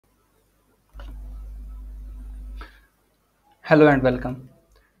Hello and welcome.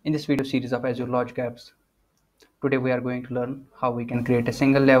 In this video series of Azure Logic Apps, today we are going to learn how we can create a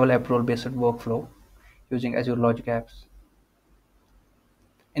single level approval based workflow using Azure Logic Apps.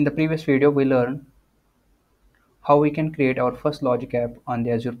 In the previous video, we learned how we can create our first Logic app on the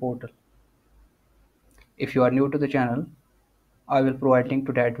Azure portal. If you are new to the channel, I will provide link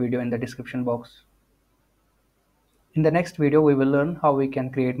to that video in the description box. In the next video, we will learn how we can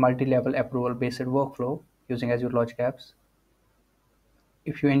create multi-level approval based workflow using Azure Logic Apps.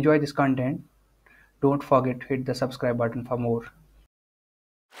 If you enjoy this content, don't forget to hit the subscribe button for more.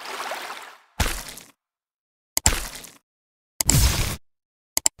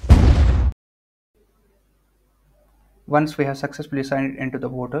 Once we have successfully signed into the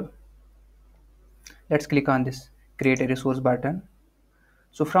portal, let's click on this create a resource button.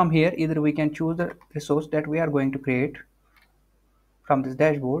 So from here, either we can choose the resource that we are going to create from this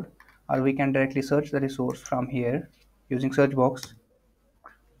dashboard, or we can directly search the resource from here using search box,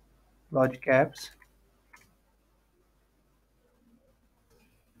 logic apps.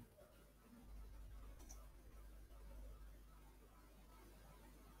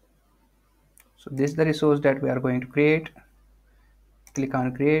 So this is the resource that we are going to create. Click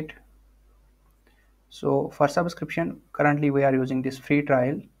on create. So for subscription, currently we are using this free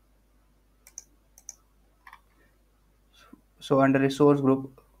trial. So under resource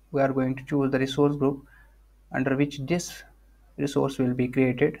group, we are going to choose the resource group under which this resource will be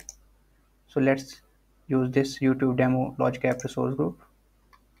created. So let's use this YouTube demo logic app resource group.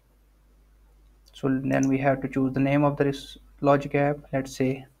 So then we have to choose the name of the logic app. Let's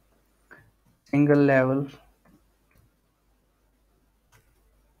say single level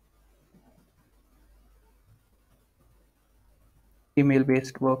email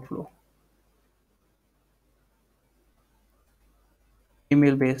based workflow,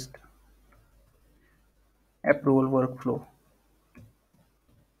 email based approval workflow.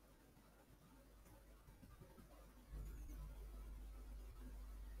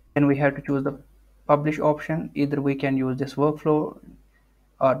 Then we have to choose the publish option. Either we can use this workflow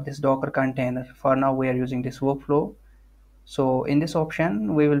or this Docker container. For now we are using this workflow. So in this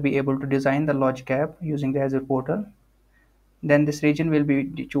option we will be able to design the logic app using the Azure portal. Then this region will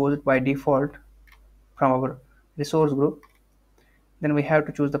be chosen by default from our resource group. Then we have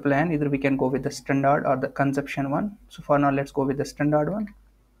to choose the plan. Either we can go with the standard or the consumption one. So for now let's go with the standard one.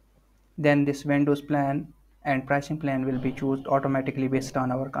 Then this Windows plan and pricing plan will be chosen automatically based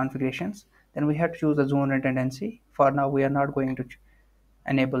on our configurations. Then we have to choose the zone redundancy. For now we are not going to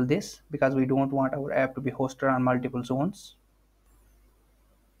enable this because we don't want our app to be hosted on multiple zones.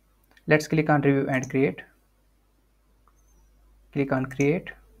 Let's click on review and create. Click on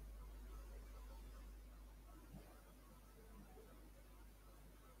create.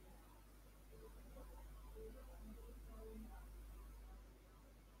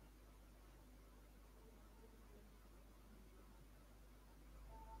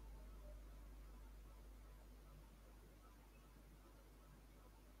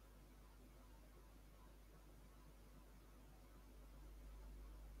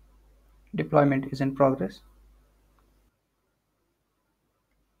 Deployment is in progress.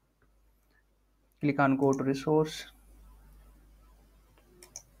 Click on go to resource.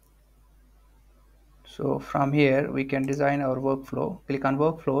 So from here we can design our workflow. Click on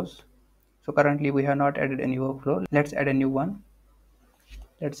workflows. So currently we have not added any workflow. Let's add a new one.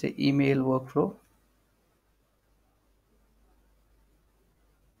 Let's say email workflow.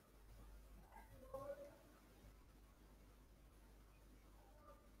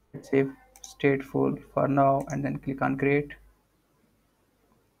 Let's say stateful for now, and then click on create.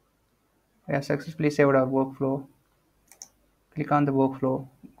 We have successfully saved our workflow. Click on the workflow,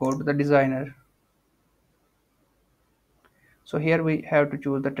 go to the designer. So here we have to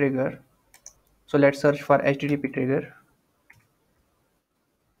choose the trigger. So let's search for HTTP trigger.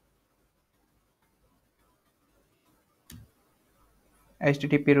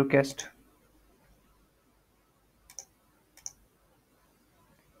 HTTP request.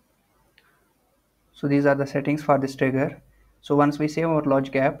 So these are the settings for this trigger. So once we save our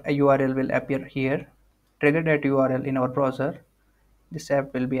logic app, a URL will appear here. Trigger that URL in our browser. This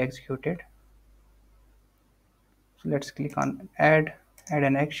app will be executed. So let's click on add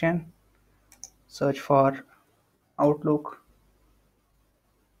an action. Search for Outlook.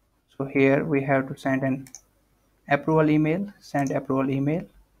 So here we have to send an approval email. Send approval email.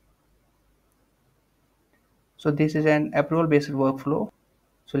 So this is an approval based workflow.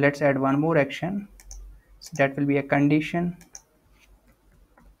 So let's add one more action. So that will be a condition.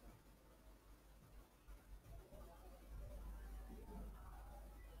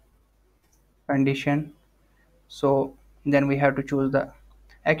 Condition. So Then we have to choose the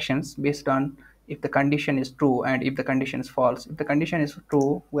actions based on if the condition is true and if the condition is false. If the condition is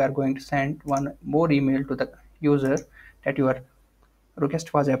true, we are going to send one more email to the user that your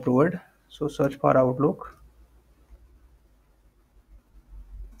request was approved. So search for Outlook,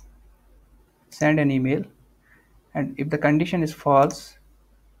 send an email, and if the condition is false,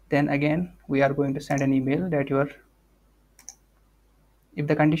 then again we are going to send an email that your if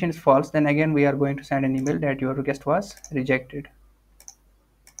the condition is false, then again we are going to send an email that your request was rejected.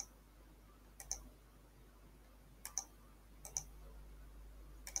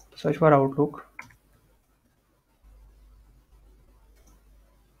 Search for Outlook,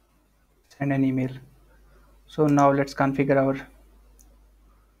 send an email. So now let's configure our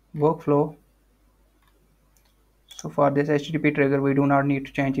workflow. So for this HTTP trigger, we do not need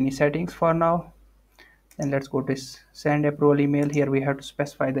to change any settings for now. Then let's go to this send approval email. Here we have to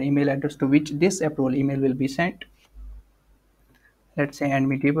specify the email address to which this approval email will be sent. Let's say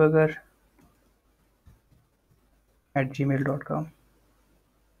andmedebugger@gmail.com.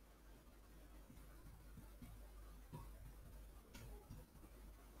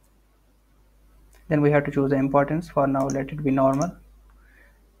 Then we have to choose the importance. For now, let it be normal.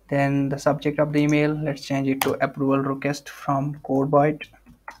 Then the subject of the email, let's change it to approval request from CodeByte.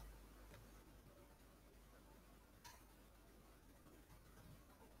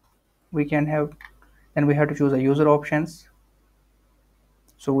 We can have, then we have to choose the user options.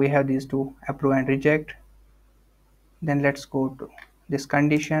 So we have these two, approve and reject. Then let's go to this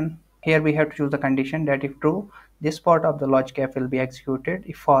condition. Here we have to choose the condition that if true, this part of the logic app will be executed.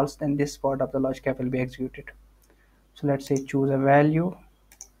 If false, then this part of the logic app will be executed. So let's say choose a value.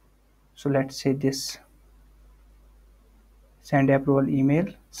 So let's say this send approval email,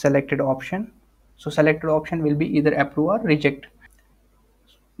 selected option. So selected option will be either approve or reject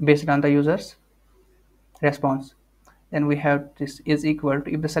based on the user's response. Then we have this is equal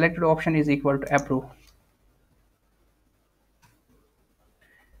to, if the selected option is equal to approve.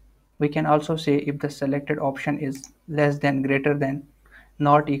 We can also say if the selected option is less than, greater than,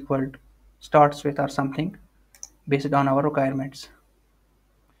 not equal to, starts with or something based on our requirements.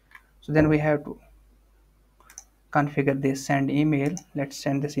 So then we have to configure this send email. Let's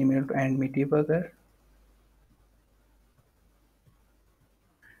send this email to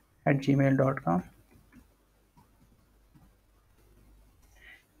andmedebugger@gmail.com.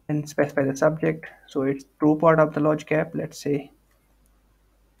 Then specify the subject. So it's true part of the logic app. Let's say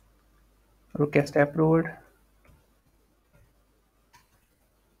request approved.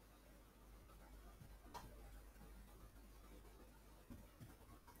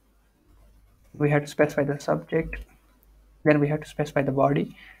 We have to specify the subject. Then we have to specify the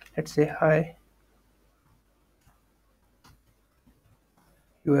body. Let's say hi,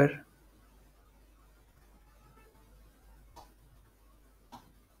 your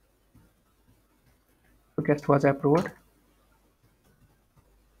request was approved.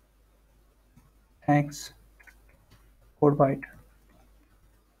 Thanks, CodeByte.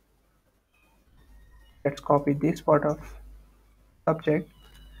 Let's copy this part of subject,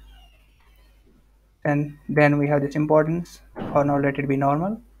 and then we have this importance. For now, let it be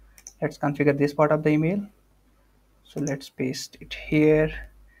normal. Let's configure this part of the email. So let's paste it here.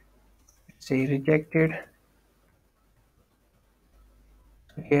 Let's say rejected.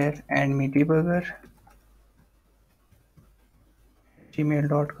 So here and me debugger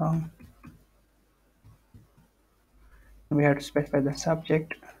gmail.com. We have to specify the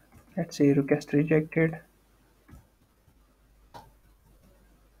subject. Let's say request rejected.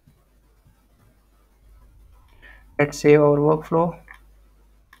 Let's save our workflow.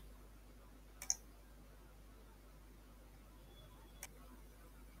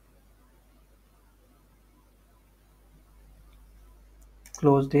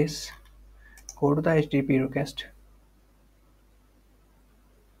 Close this. Go to the HTTP request.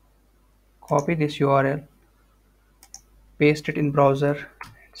 Copy this URL. Paste it in browser.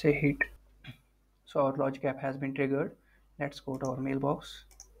 Say hit. So our logic app has been triggered. Let's go to our mailbox,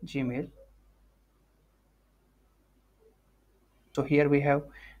 Gmail. So here we have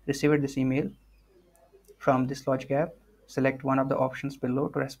received this email from this logic app. Select one of the options below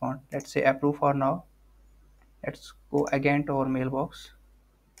to respond. Let's say approve for now. Let's go again to our mailbox.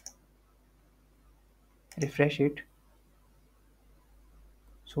 Refresh it.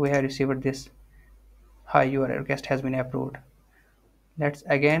 So we have received this. Hi, your request has been approved. Let's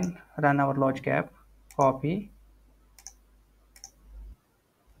again run our logic app. Copy.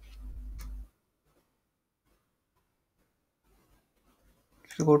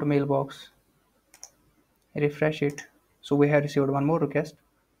 Let's go to mailbox. Refresh it. So we have received one more request.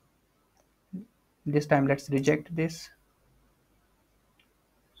 This time let's reject this.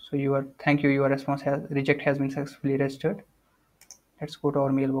 So your thank you, your response has reject has been successfully registered. Let's go to our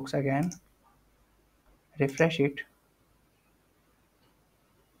mailbox again, refresh it.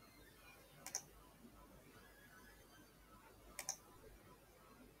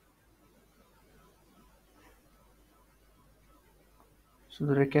 So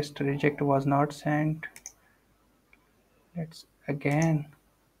the request reject was not sent. Let's again.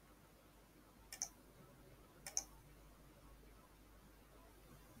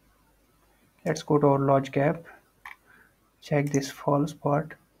 Let's go to our lodge gap. Check this false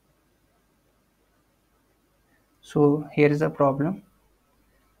part. So here is a problem.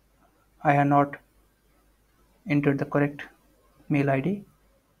 I have not entered the correct mail ID.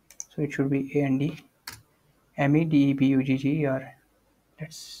 So it should be AND MEDEBUGGER.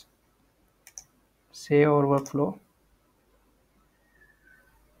 Let's save our workflow.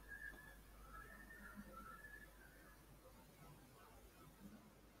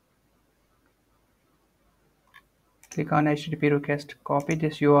 Click on HTTP request, copy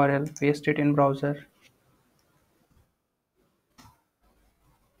this URL, paste it in browser.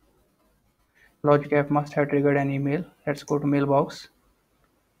 Logic app must have triggered an email. Let's go to mailbox,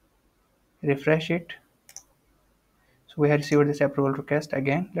 refresh it. So we have received this approval request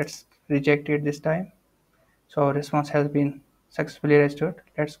again. Let's reject it this time. So our response has been successfully registered.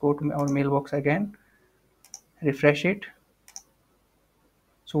 Let's go to our mailbox again, refresh it.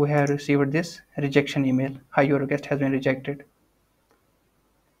 So we have received this rejection email. Hi, your request has been rejected.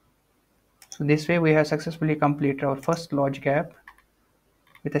 So this way we have successfully completed our first logic app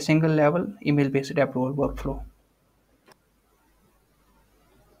with a single level email based approval workflow.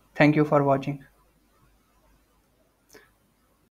 Thank you for watching.